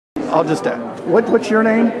I'll just what's your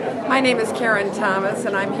name? My name is Karen Thomas,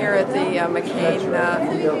 and I'm here at the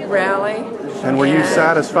McCain rally. And were you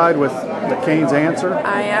satisfied with McCain's answer?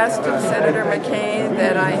 I asked Senator McCain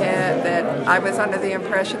that I was under the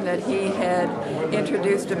impression that he had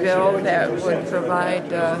introduced a bill that would provide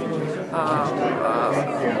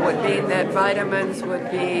would mean that vitamins would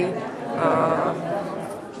be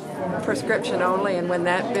prescription only, and when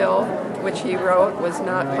that bill, which he wrote, was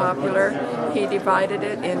not popular, he divided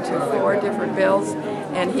it into 4 different bills,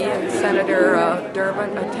 and he and Senator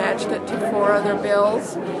Durbin attached it to 4 other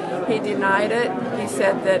bills. He denied it. He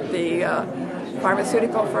said that the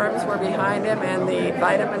pharmaceutical firms were behind him and the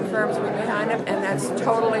vitamin firms were behind him, and that's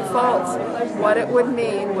totally false. What it would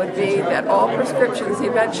mean would be that all prescriptions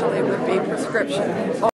eventually would be prescription.